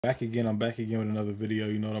Back again. I'm back again with another video.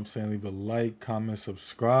 You know what I'm saying? Leave a like, comment,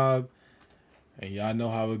 subscribe. And y'all know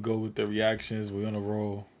how it go with the reactions. We on a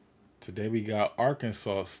roll. Today we got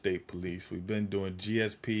Arkansas State Police. We've been doing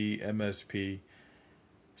GSP, MSP.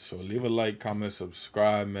 So leave a like, comment,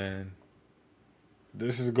 subscribe, man.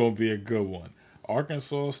 This is going to be a good one.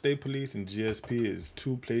 Arkansas State Police and GSP is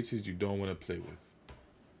two places you don't want to play with.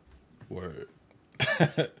 Word.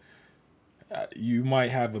 You might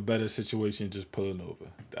have a better situation just pulling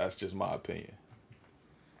over. That's just my opinion.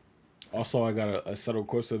 Also, I got a settle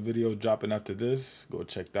course of video dropping after this. Go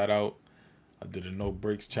check that out. I did a no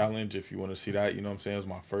brakes challenge. If you want to see that, you know what I'm saying? It was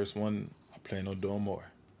my first one. I plan on doing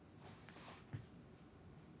more.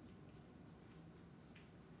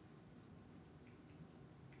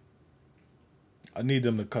 I need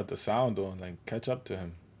them to cut the sound on, like catch up to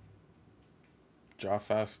him. Drive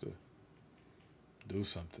faster. Do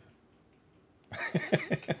something.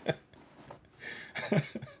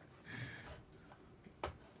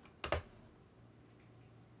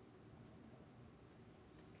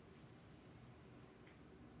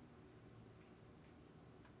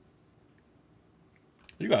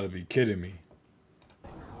 You gotta be kidding me.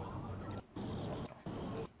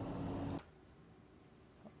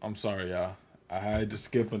 I'm sorry, y'all. I had to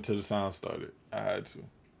skip until the sound started. I had to.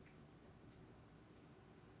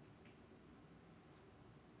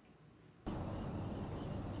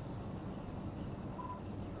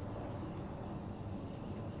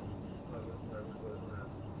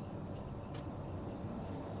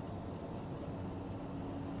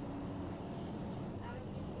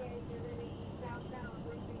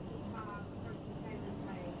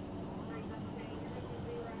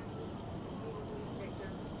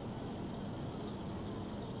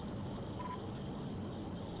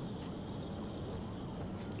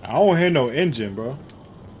 I don't hear no engine, bro.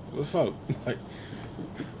 What's up? Like,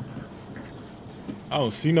 I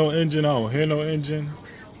don't see no engine. I don't hear no engine.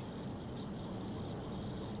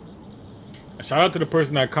 Shout out to the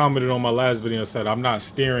person that commented on my last video and said, I'm not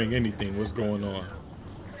steering anything. What's going on?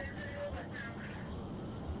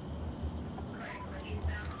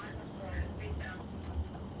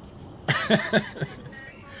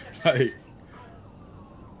 Like,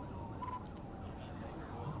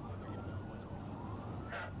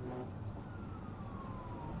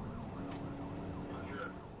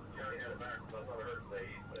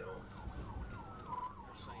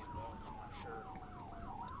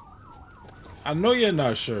 I know you're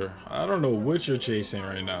not sure. I don't know what you're chasing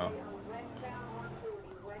right now.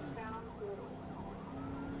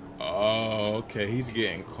 Oh, okay. He's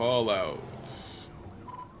getting call outs.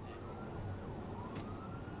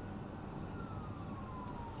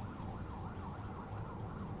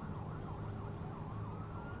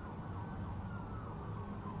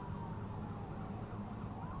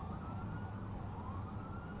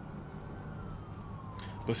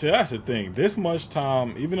 But see, that's the thing. This much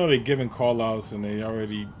time, even though they're giving call outs and they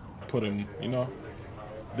already put him, you know,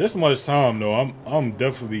 this much time though, I'm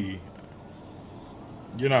definitely,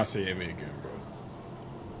 you're not seeing me again, bro.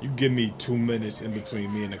 You give me 2 minutes in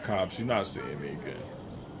between me and the cops, you're not seeing me again.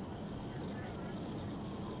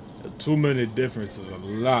 A 2-minute difference is a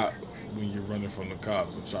lot when you're running from the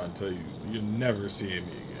cops. I'm trying to tell you, you're never seeing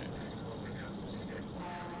me again.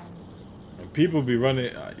 And people be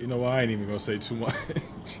running, you know what, I ain't even gonna say too much.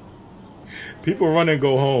 People run and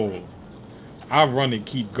go home. I run and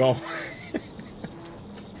keep going.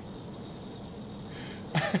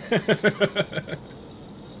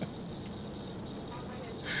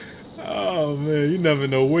 Oh man, you never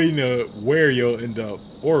know where you'll end up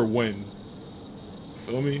or when.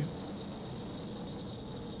 Feel me?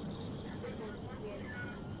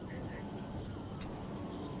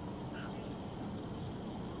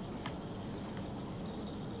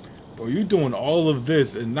 Bro, you doing all of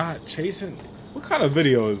this and not chasing? What kind of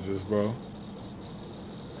video is this, bro?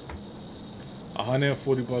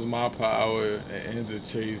 140 plus mile per hour and ends a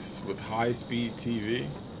chase with high speed TV.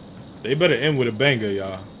 They better end with a banger,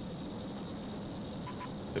 y'all.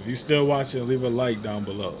 If you still watching, leave a like down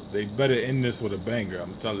below. They better end this with a banger,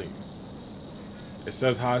 I'm telling you. It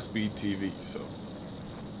says high speed TV, so.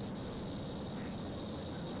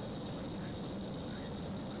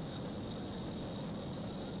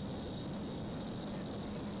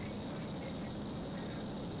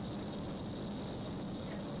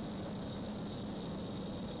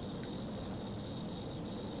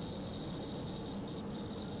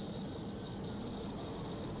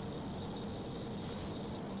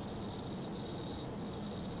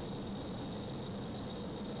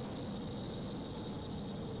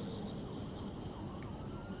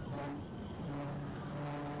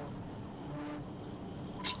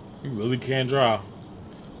 You really can't drive.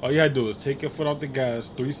 All you had to do is take your foot off the gas,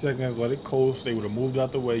 3 seconds, let it coast. They would have moved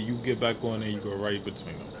out the way. You get back on and you go right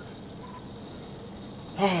between them.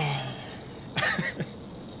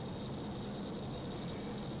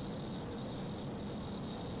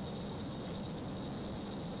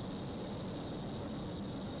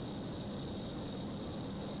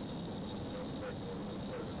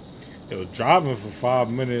 They were driving for 5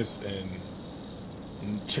 minutes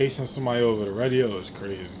and chasing somebody over the radio is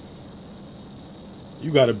crazy.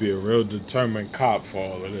 You gotta be a real determined cop for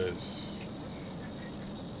all of this.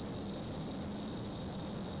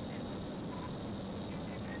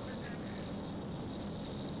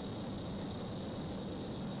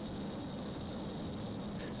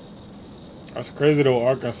 That's crazy though,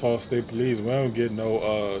 Arkansas State Police. We don't get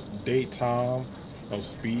no date time, no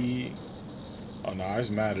speed. Oh no, I just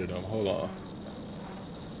mad at them. Hold on.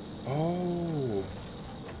 Oh.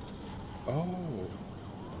 Oh.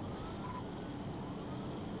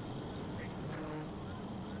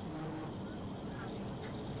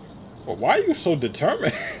 Well, why are you so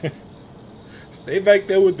determined? Stay back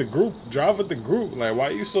there with the group. Drive with the group. Like, why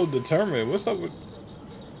are you so determined? What's up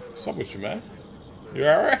with you, man? You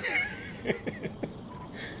alright?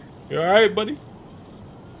 You alright, buddy?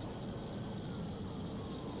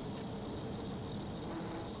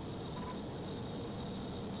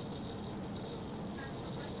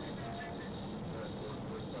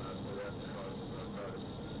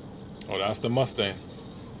 Oh, that's the Mustang.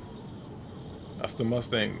 That's the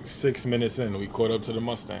Mustang. 6 minutes in, we caught up to the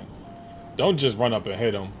Mustang. Don't just run up and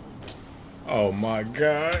hit him. Oh my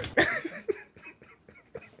God.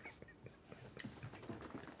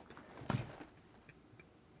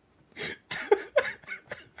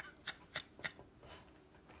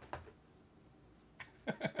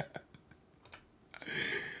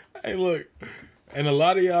 Hey, look. And a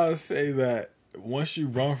lot of y'all say that once you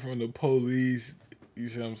run from the police, you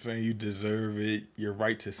see what I'm saying, you deserve it. Your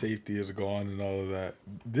right to safety is gone and all of that.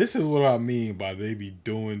 This is what I mean by they be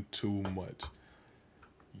doing too much.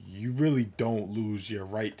 You really don't lose your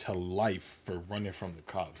right to life for running from the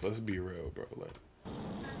cops. Let's be real, bro. Like,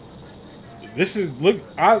 this is, look,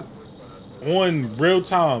 I on real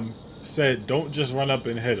time said don't just run up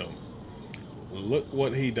and hit him. Look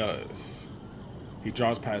what he does. He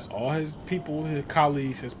drives past all his people, his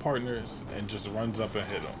colleagues, his partners, and just runs up and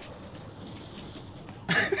hit them.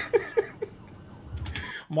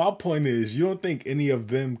 My point is, you don't think any of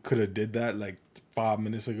them could have did that like 5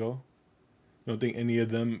 minutes ago? You don't think any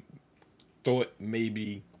of them thought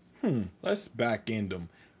maybe, let's back end them,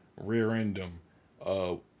 rear end them,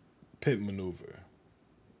 pit maneuver.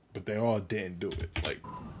 But they all didn't do it. Like,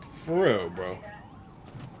 for real, bro.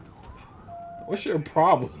 What's your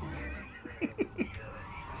problem?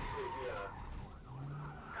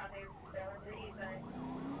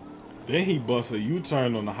 Then he busts a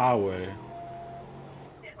U-turn on the highway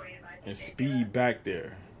and speed back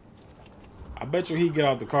there. I bet you he get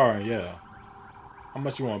out the car and yeah. How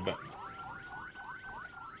much you want to bet?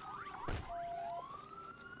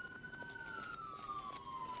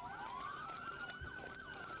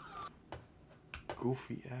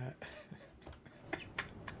 Goofy ass.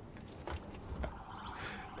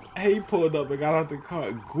 He pulled up and got out the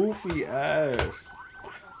car. Goofy ass.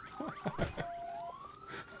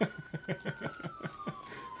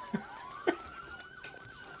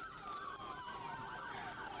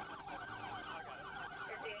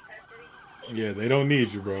 Yeah, they don't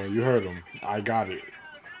need you, bro. You heard them. I got it.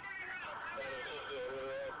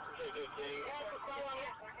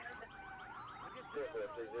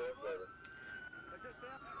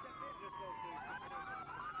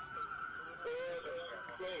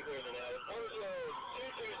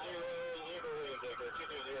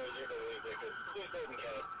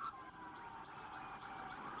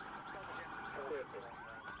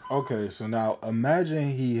 Okay, so now imagine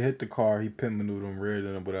he hit the car, he pit maneuvered him, reared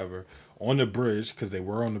him, whatever, on the bridge, because they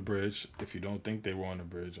were on the bridge. If you don't think they were on the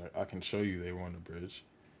bridge, I can show you they were on the bridge.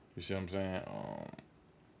 You see what I'm saying?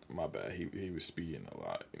 My bad, he was speeding a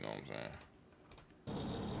lot, you know what I'm saying?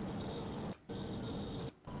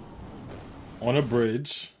 On a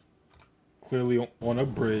bridge, clearly on a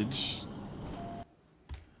bridge.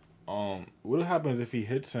 What happens if he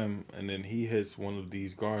hits him and then he hits one of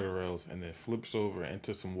these guardrails and then flips over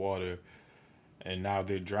into some water and now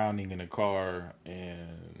they're drowning in a car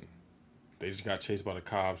and they just got chased by the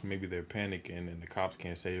cops. Maybe they're panicking and the cops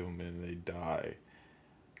can't save them and they die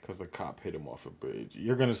because the cop hit him off a bridge.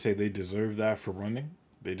 You're going to say they deserve that for running?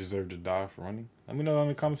 They deserve to die for running? Let me know in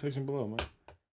the comment section below, man.